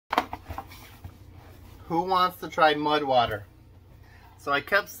Who wants to try mud water? So I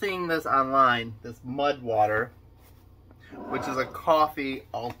kept seeing this online, this mud water, which is a coffee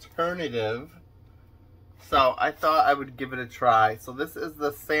alternative. So I thought I would give it a try. So this is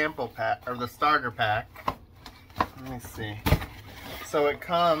the sample pack, or the starter pack. Let me see. So it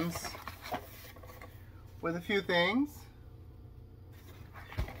comes with a few things.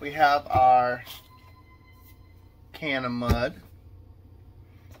 We have our can of mud.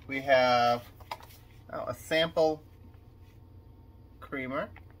 We have a sample creamer,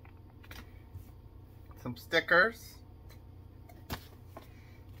 some stickers,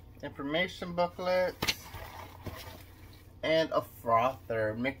 information booklets, and a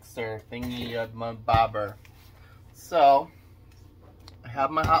frother, mixer thingy, bobber. So I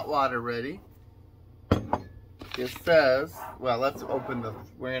have my hot water ready. It says, well, let's open the,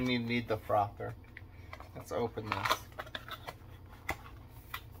 we're gonna need the frother. Let's open this.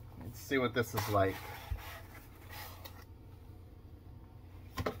 Let's see what this is like.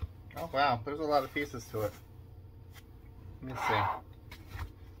 Oh wow, there's a lot of pieces to it. Let me see.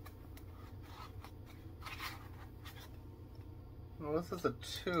 Well, this is a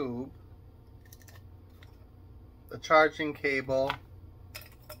tube, a charging cable,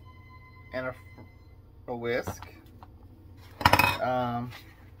 and a whisk.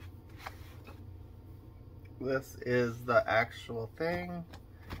 This is the actual thing.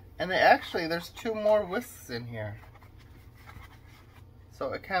 And there's 2 more whisks in here.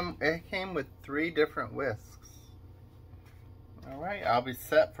 So it came with 3 different whisks. Alright, I'll be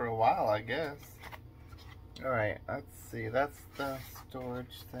set for a while, I guess. Alright, let's see. That's the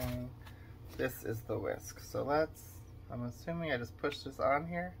storage thing. This is the whisk. So I'm assuming I just push this on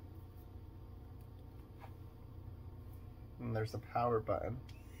here. And there's a power button.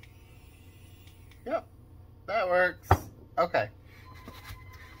 Yep, that works. Okay.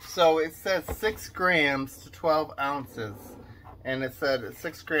 So it says 6 grams to 12 ounces. And it said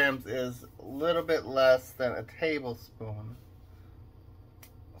 6 grams is a little bit less than a tablespoon.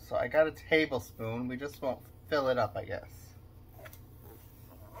 So I got a tablespoon. We just won't fill it up, I guess.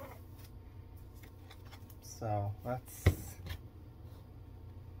 So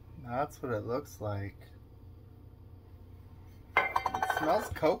that's what it looks like. It smells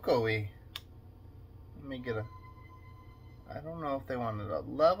cocoa-y. Let me get I don't know if they wanted a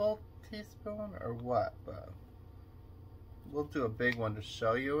level teaspoon or what, but we'll do a big one to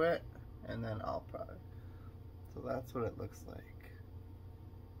show you it, and then I'll probably. So that's what it looks like.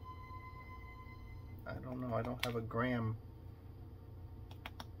 I don't know, I don't have a gram.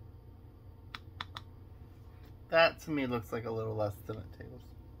 That to me looks like a little less than a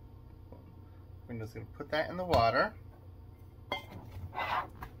tablespoon. We're just going to put that in the water.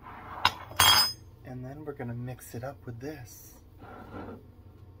 And then we're going to mix it up with this.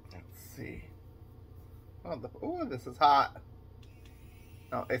 Let's see. Oh, this is hot.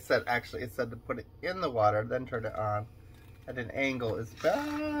 No, it said to put it in the water, then turn it on. At an angle is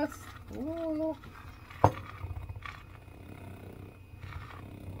best. Ooh.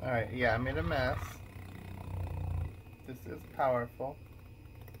 Alright, yeah, I made a mess. This is powerful.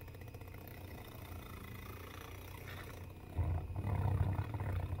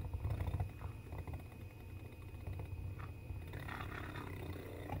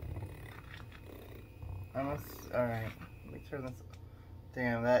 Alright, let me turn this.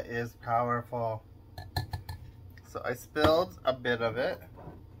 Damn, that is powerful. So I spilled a bit of it,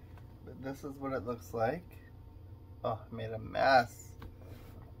 but this is what it looks like. Oh, I made a mess.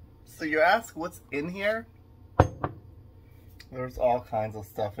 So you ask what's in here? There's all kinds of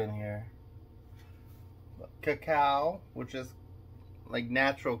stuff in here. Cacao, which is like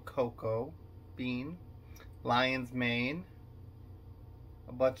natural cocoa bean, lion's mane,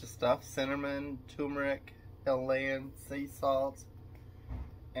 a bunch of stuff, cinnamon, turmeric, Himalayan sea salt,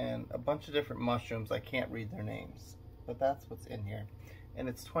 and a bunch of different mushrooms. I can't read their names, but that's what's in here. And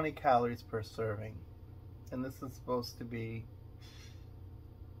it's 20 calories per serving. And this is supposed to be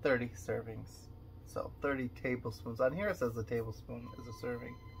 30 servings. So 30 tablespoons. On here it says a tablespoon is a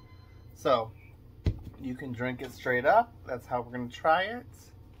serving. So you can drink it straight up. That's how we're going to try it.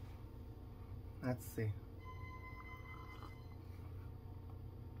 Let's see.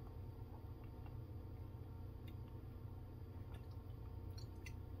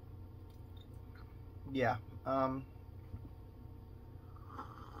 Yeah.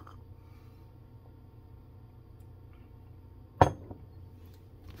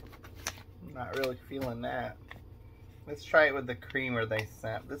 Not really feeling that. Let's try it with the creamer they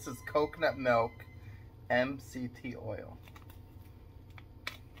sent. This is coconut milk, MCT oil.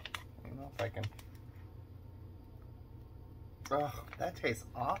 I don't know if I can. Oh, that tastes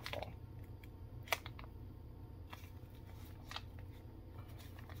awful.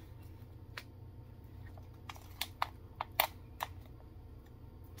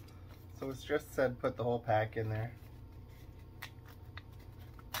 So it's just said put the whole pack in there.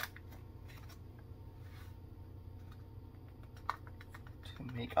 To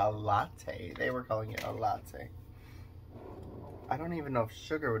make a latte. They were calling it a latte. I don't even know if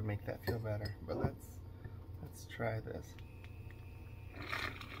sugar would make that feel better, but let's try this.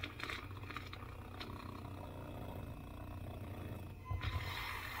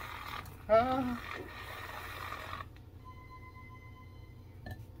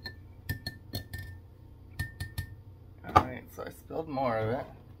 Alright, so I spilled more of it.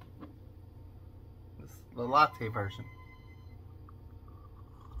 This is the latte version.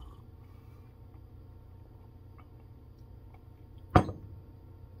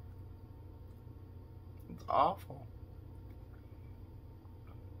 It's awful.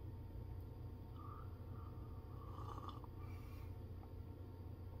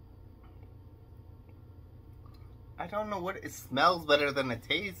 I don't know what it smells better than it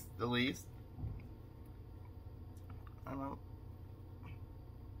tastes, at least. I don't.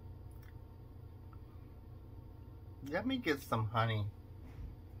 Let me get some honey.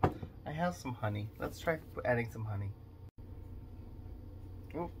 I have some honey. Let's try adding some honey.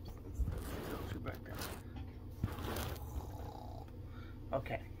 Oops, let's back down.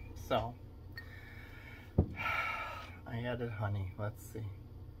 Okay, so I added honey. Let's see.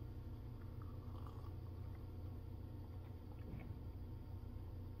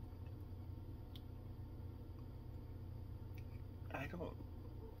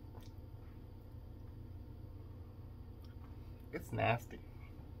 It's nasty.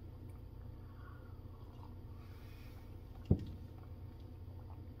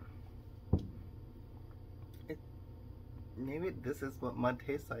 Maybe this is what mud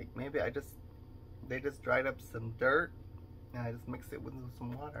tastes like. Maybe they just dried up some dirt and I just mixed it with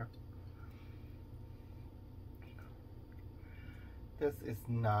some water. This is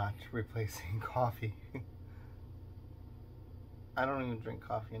not replacing coffee. I don't even drink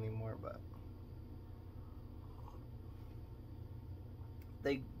coffee anymore, but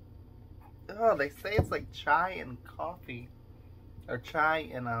they say it's like chai and coffee, or chai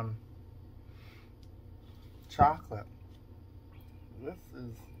and chocolate. This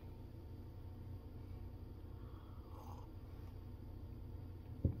is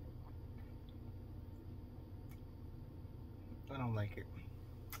I don't like it.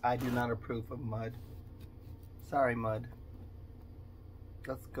 I do not approve of mud. Sorry, mud.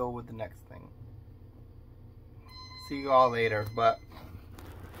 Let's go with the next thing. See you all later, but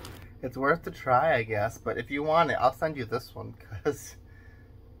it's worth a try, I guess. But if you want it, I'll send you this one, because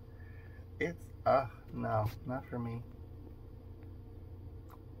it's, no, not for me.